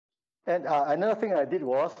And another thing I did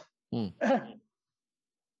was, Mm.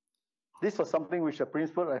 this was something which the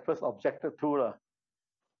principal I first objected to,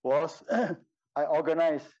 was I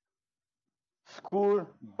organized school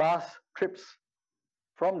bus trips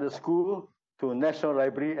from the school to National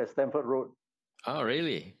Library at Stamford Road. Oh,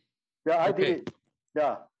 really? Yeah, I Okay. did it.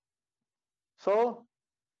 Yeah. So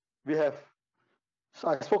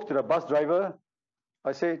I spoke to the bus driver.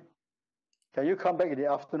 I said, can you come back in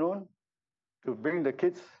the afternoon to bring the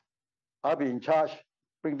kids? I'll be in charge,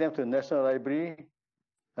 bring them to the National Library,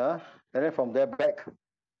 and then from there back.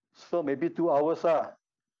 So maybe 2 hours,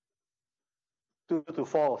 2 to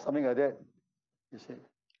 4, something like that. You see.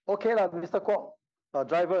 Okay, Mr. Kwok. Our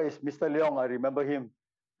driver is Mr. Leong. I remember him.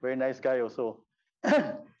 Very nice guy also.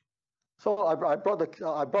 So I brought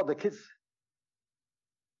the kids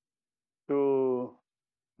to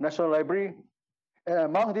National Library, and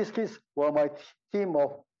among these kids were my team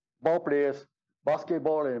of ball players,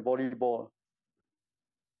 basketball and volleyball.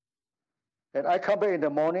 And I come back in the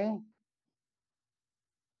morning,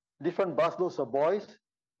 different busloads of boys,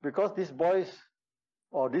 because these boys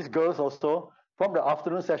or these girls also from the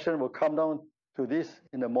afternoon session will come down to this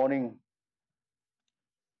in the morning,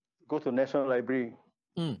 go to National Library.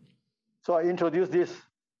 Mm. So I introduced this,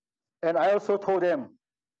 and I also told them,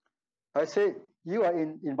 I said, you are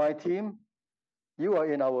in my team, you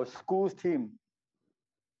are in our school's team,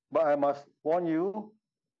 but I must warn you,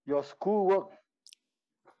 your schoolwork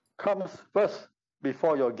comes first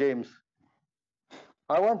before your games.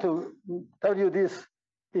 I want to tell you this,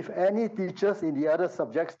 if any teachers in the other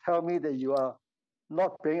subjects tell me that you are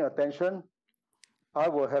not paying attention, I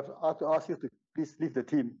will have to ask you to please leave the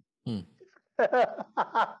team. Mm.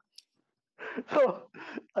 So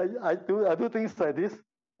I do things like this.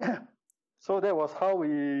 So that was how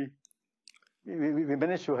we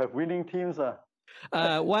managed to have winning teams.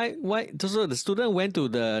 Why? So the student went to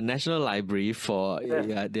the National Library for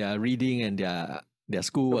their reading and their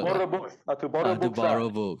schoolwork. To borrow books. To borrow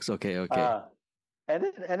books. Okay.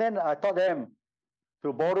 And then I taught them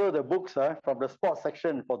to borrow the books from the sports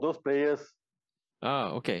section for those players.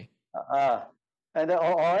 Oh, okay. And then,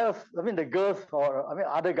 or else, the girls or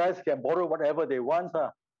other guys can borrow whatever they want.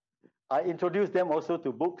 I introduced them also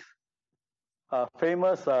to books,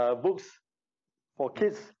 famous books for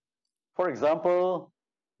kids. For example,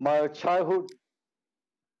 my childhood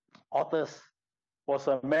authors was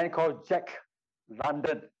a man called Jack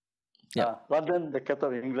London. London, the capital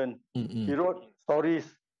of England. Mm-mm. He wrote stories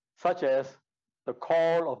such as The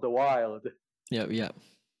Call of the Wild. Yeah.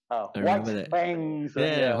 I White remember that. Fangs.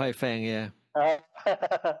 White Fang, yeah.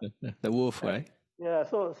 The wolf, right? Yeah,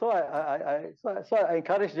 so I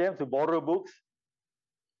encouraged them to borrow books.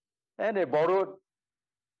 And they borrowed.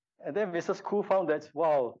 And then Mrs. Koo found that,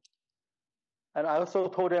 wow. And I also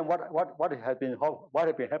told them what had been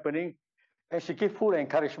happening. And she gave full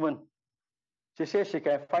encouragement. She said she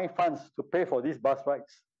can find funds to pay for these bus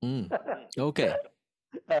rides. Mm. Okay.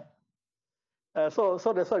 So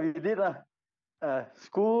that's what we did.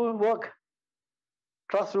 School work,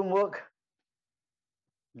 classroom work,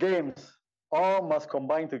 games, all must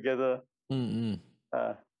combine together.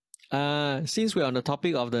 Mm-hmm. Since we're on the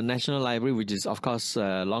topic of the National Library, which is of course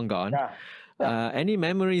long gone, any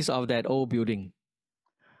memories of that old building?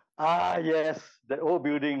 Yes, that old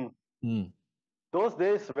building. Mm. Those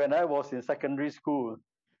days when I was in secondary school,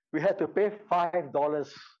 we had to pay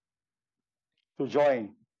 $5 to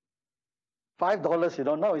join.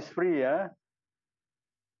 $5, now it's free.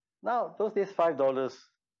 Now, those days, $5.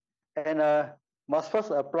 And must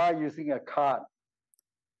first apply using a card.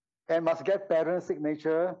 And must get parents'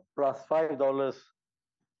 signature plus $5,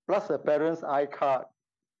 plus the parents' iCard.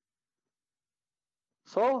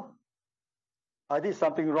 So, I did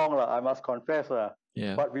something wrong, I must confess. But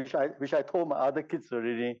which I told my other kids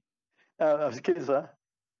already.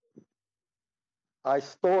 I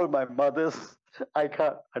stole my mother's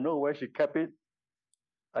iCard. I know where she kept it.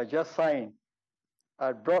 I just signed.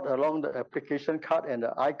 I brought along the application card and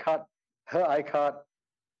the iCard, her iCard,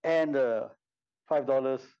 and the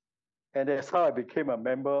 $5. And that's how I became a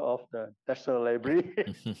member of the National Library.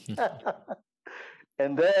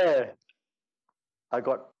 And there, I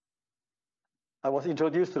was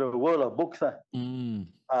introduced to the world of books,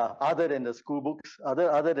 other than the school books,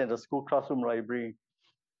 other than the school classroom library.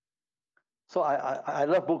 So I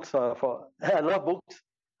love books. I love books,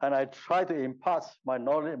 and I try to impart my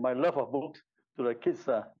knowledge, my love of books to the kids.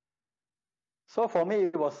 So for me,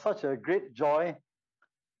 it was such a great joy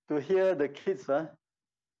to hear the kids, the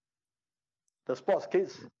sports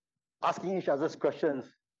kids, asking each other's questions.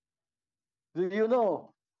 Do you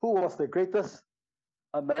know who was the greatest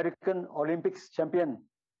American Olympics champion?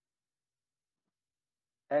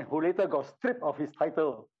 and who later got stripped of his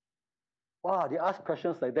title. Wow, they ask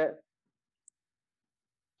questions like that.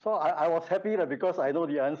 So I was happy that because I know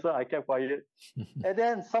the answer, I kept quiet. And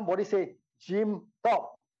then somebody say, Jim,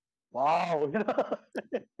 talk. Wow, you know.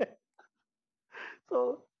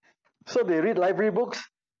 So they read library books,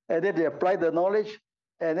 and then they apply the knowledge,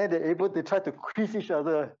 and then they're able to try to quiz each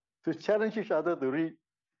other, to challenge each other to read.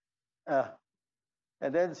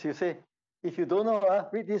 And then she say, if you don't know,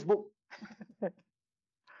 read this book.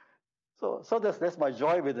 So that's my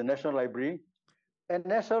joy with the National Library. And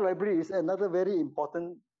National Library is another very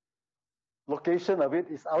important location of it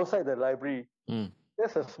is outside the library.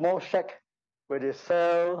 There's a small shack where they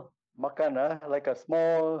sell makan, like a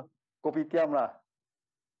small kopitiam lah.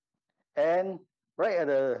 And right at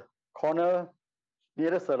the corner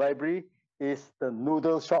nearest the library is the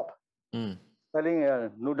noodle shop,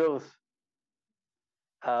 selling noodles,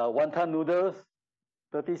 wonton noodles,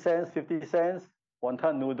 30 cents, 50 cents,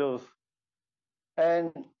 wonton noodles.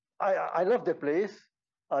 And I love the place.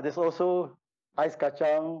 There's also ice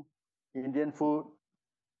kacang, Indian food.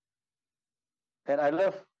 And I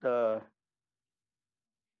love the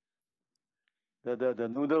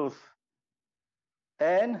noodles.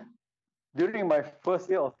 And during my first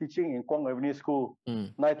year of teaching in Kwok Avenue School,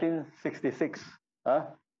 1966, I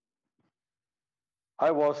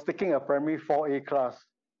was taking a primary 4A class.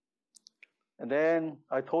 And then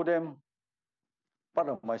I told them part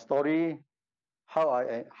of my story, how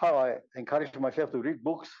I encouraged myself to read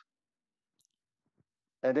books.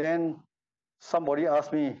 And then somebody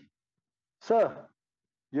asked me, sir,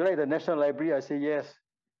 you like the National Library? I say, yes.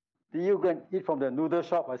 Did you go and eat from the noodle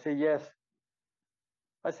shop? I say, yes.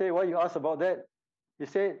 I say, why you ask about that? He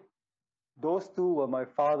said, those two were my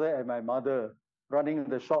father and my mother running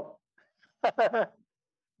the shop.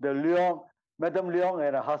 Madam Leong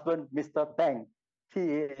and her husband, Mr. Tang,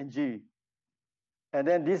 T-A-N-G. And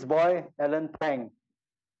then this boy, Alan Tang,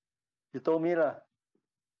 he told me,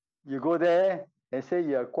 you go there and say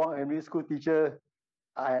you're a Kwok Avenue School teacher,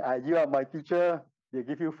 you are my teacher, they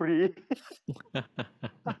give you free.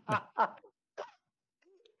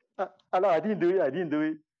 No, I didn't do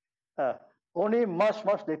it. Only much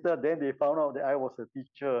later, then they found out that I was a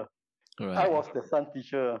teacher. Right. I was the son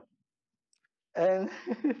teacher. And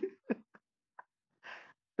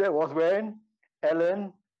that was when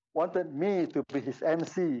Alan wanted me to be his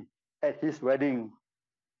MC at his wedding.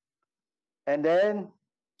 And then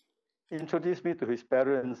introduced me to his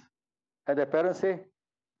parents. And the parents say,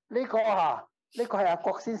 呢個係阿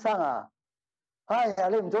郭先生啊。哎呀，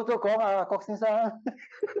你唔早早講啊，郭先生。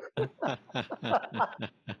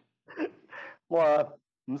我話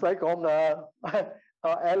唔使講噶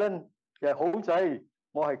，Alan 又係好仔，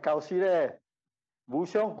我係教師咧，互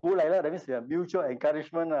相鼓勵啦，等於係 mutual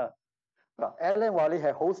encouragement 啊。Alan 話你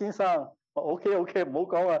係好先生，我 OK， 唔好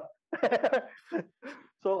講啊。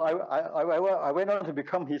So I went on to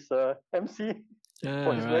become his MC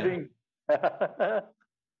for his wedding.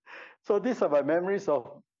 So these are my memories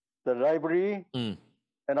of the library.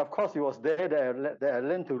 And of course, it was there that I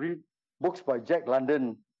learned to read books by Jack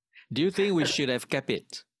London. Do you think we should have kept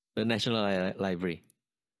it, the National Library?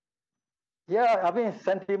 Yeah, I mean,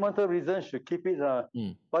 sentimental reasons should keep it.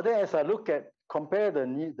 But then as I compare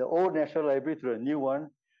the old National Library to the new one,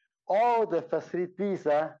 all the facilities,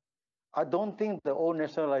 I don't think the old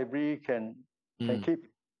National Library can keep.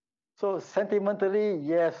 So sentimentally,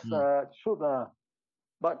 yes, should.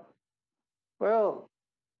 But, well,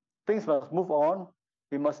 things must move on.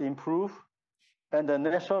 We must improve. And the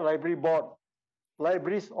National Library Board,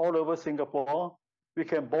 libraries all over Singapore, we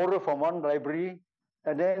can borrow from one library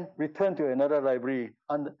and then return to another library,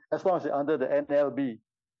 as long as it's under the NLB.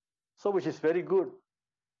 So, which is very good.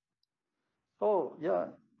 So, yeah,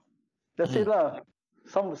 that's it lah.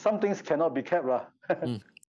 Some things cannot be kept lah.